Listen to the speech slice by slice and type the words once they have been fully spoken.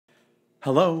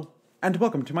Hello, and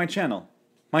welcome to my channel.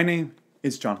 My name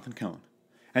is Jonathan Cohn,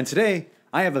 and today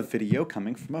I have a video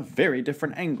coming from a very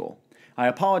different angle. I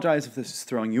apologize if this is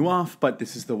throwing you off, but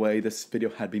this is the way this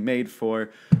video had been made for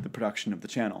the production of the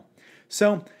channel.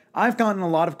 So, I've gotten a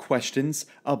lot of questions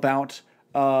about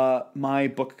my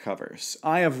book covers.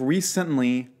 I have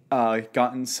recently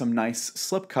gotten some nice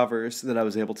slipcovers that I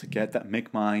was able to get that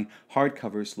make my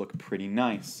hardcovers look pretty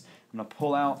nice. I'm going to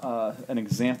pull out an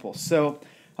example. So,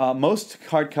 most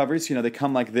hardcovers, they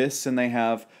come like this and they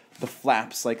have the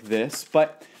flaps like this,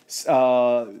 but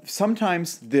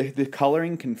sometimes the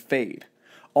coloring can fade.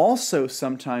 Also,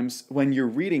 sometimes when you're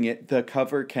reading it, the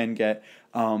cover can get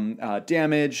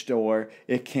damaged, or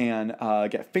it can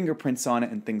get fingerprints on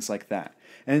it and things like that.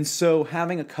 And so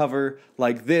having a cover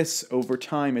like this, over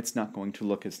time, it's not going to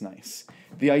look as nice.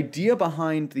 The idea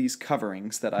behind these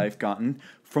coverings that I've gotten,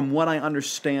 from what I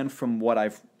understand from what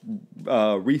I've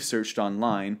researched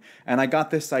online, and I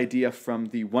got this idea from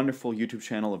the wonderful YouTube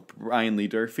channel of Brian Lee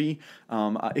Durfee.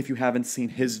 If you haven't seen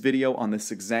his video on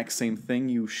this exact same thing,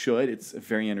 you should. It's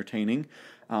very entertaining.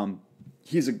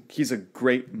 He's a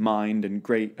great mind and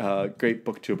great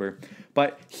booktuber.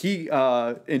 But he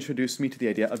introduced me to the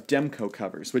idea of Demco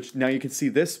covers, which now you can see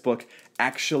this book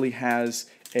actually has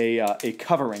a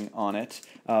covering on it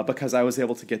because I was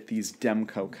able to get these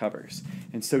Demco covers.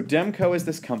 And so Demco is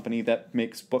this company that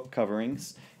makes book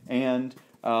coverings, and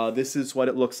this is what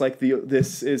it looks like.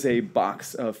 This is a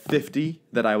box of 50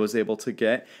 that I was able to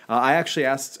get. I actually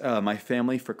asked my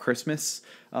family for Christmas.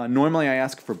 Normally I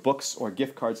ask for books or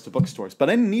gift cards to bookstores, but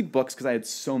I didn't need books because I had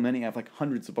so many. I have like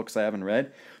hundreds of books I haven't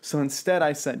read. So instead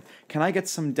I said, can I get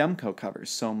some Demco covers?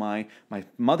 So my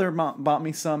mother bought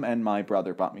me some and my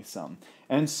brother bought me some.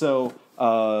 And so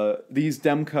these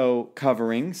Demco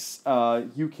coverings,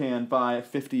 you can buy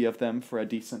 50 of them for a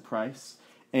decent price.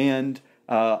 And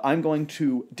I'm going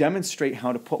to demonstrate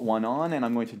how to put one on, and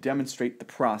I'm going to demonstrate the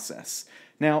process.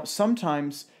 Now,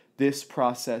 sometimes this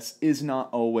process is not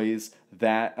always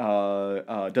that,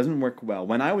 doesn't work well.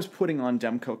 When I was putting on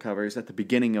Demco covers at the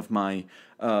beginning of my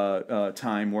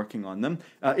time working on them,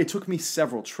 it took me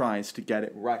several tries to get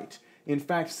it right. In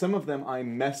fact, some of them I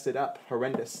messed it up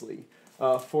horrendously.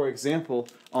 For example,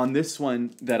 on this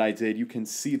one that I did, you can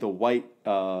see the white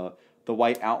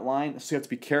outline, so you have to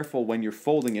be careful when you're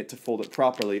folding it to fold it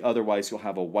properly, otherwise you'll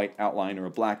have a white outline or a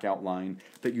black outline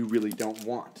that you really don't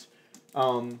want.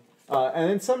 And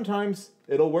then sometimes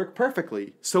it'll work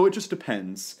perfectly, so it just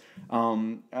depends.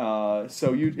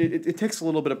 It takes a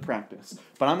little bit of practice,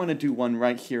 but I'm going to do one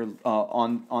right here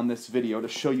on this video to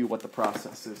show you what the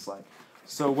process is like.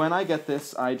 So when I get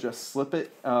this, I just slip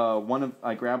it,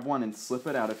 I grab one and slip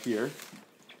it out of here.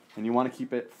 And you want to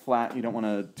keep it flat, you don't want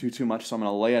to do too much, so I'm going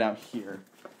to lay it out here.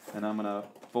 And I'm going to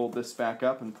fold this back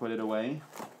up and put it away.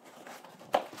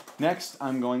 Next,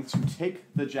 I'm going to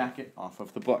take the jacket off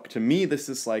of the book. To me, this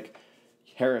is like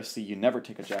heresy. You never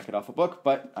take a jacket off a book,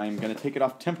 but I'm going to take it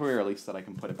off temporarily so that I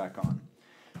can put it back on.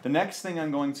 The next thing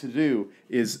I'm going to do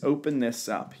is open this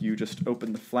up. You just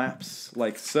open the flaps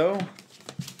like so.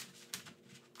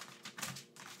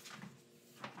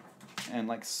 And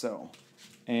like so.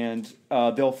 And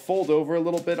they'll fold over a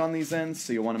little bit on these ends,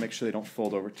 so you want to make sure they don't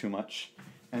fold over too much.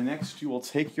 And next you will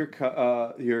take your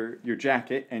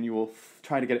jacket and you will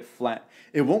try to get it flat.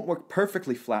 It won't work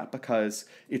perfectly flat because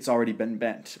it's already been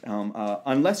bent.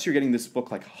 Unless you're getting this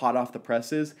book like hot off the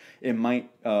presses, it might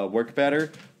work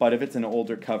better, but if it's an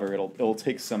older cover, it'll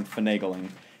take some finagling.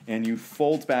 And you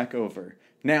fold back over.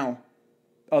 Now,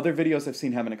 other videos I've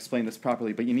seen haven't explained this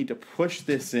properly, but you need to push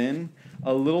this in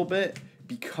a little bit,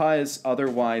 because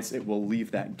otherwise it will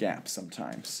leave that gap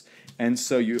sometimes. And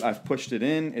so I've pushed it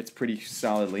in, it's pretty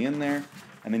solidly in there,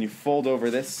 and then you fold over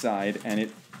this side, and it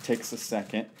takes a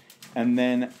second. And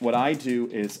then what I do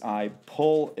is I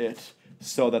pull it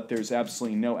so that there's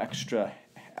absolutely no extra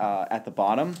at the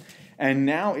bottom. And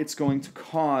now it's going to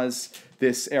cause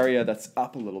this area that's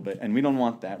up a little bit, and we don't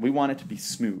want that. We want it to be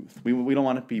smooth. We don't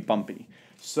want it to be bumpy.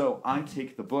 So I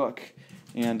take the book,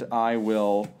 and I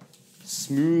will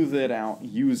smooth it out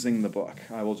using the book.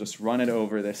 I will just run it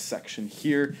over this section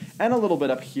here and a little bit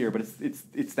up here, but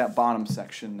it's that bottom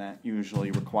section that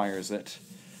usually requires it.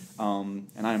 And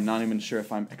I'm not even sure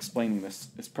if I'm explaining this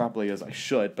as properly as I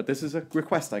should, but this is a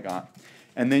request I got.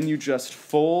 And then you just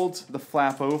fold the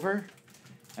flap over,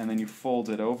 and then you fold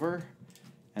it over,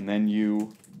 and then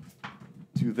you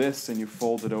do this and you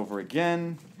fold it over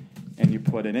again, and you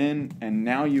put it in, and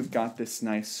now you've got this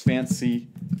nice fancy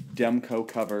Demco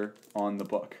cover on the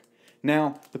book.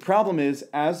 Now, the problem is,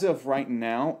 as of right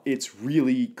now, it's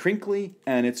really crinkly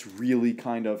and it's really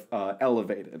kind of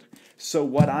elevated. So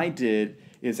what I did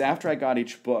is after I got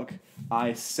each book,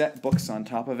 I set books on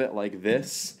top of it like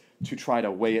this to try to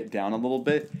weigh it down a little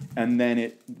bit, and then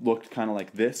it looked kind of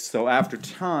like this. So after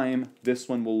time, this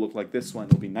one will look like this one.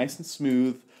 It'll be nice and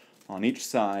smooth on each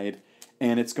side,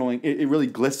 and it really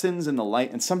glistens in the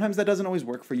light, and sometimes that doesn't always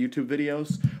work for YouTube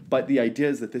videos, but the idea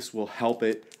is that this will help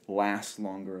it last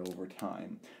longer over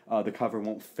time. The cover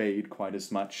won't fade quite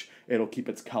as much, it'll keep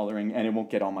its coloring, and it won't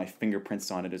get all my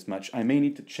fingerprints on it as much. I may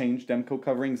need to change Demco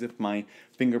coverings if my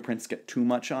fingerprints get too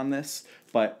much on this,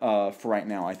 but for right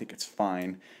now I think it's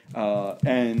fine.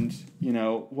 And you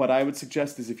know, what I would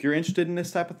suggest is if you're interested in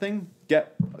this type of thing,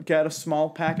 get a small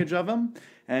package of them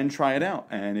and try it out.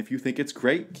 And if you think it's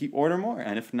great, order more.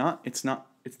 And if not, it's not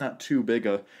too big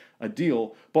a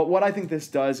deal. But what I think this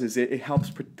does is it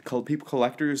helps people,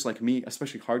 collectors like me,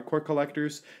 especially hardcore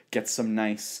collectors, get some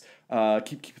nice,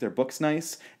 keep their books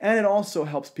nice. And it also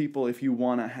helps people if you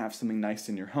want to have something nice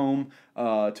in your home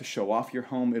to show off your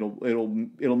home.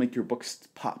 It'll make your books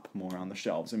pop more on the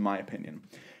shelves, in my opinion.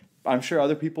 I'm sure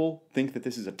other people think that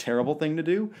this is a terrible thing to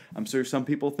do. I'm sure some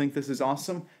people think this is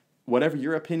awesome. Whatever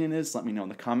your opinion is, let me know in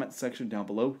the comment section down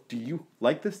below. Do you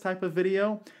like this type of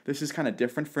video? This is kind of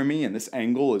different for me, and this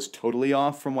angle is totally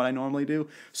off from what I normally do.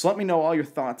 So let me know all your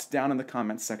thoughts down in the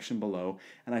comment section below,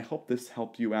 and I hope this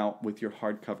helped you out with your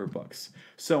hardcover books.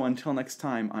 So until next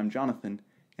time, I'm Jonathan,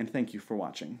 and thank you for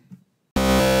watching.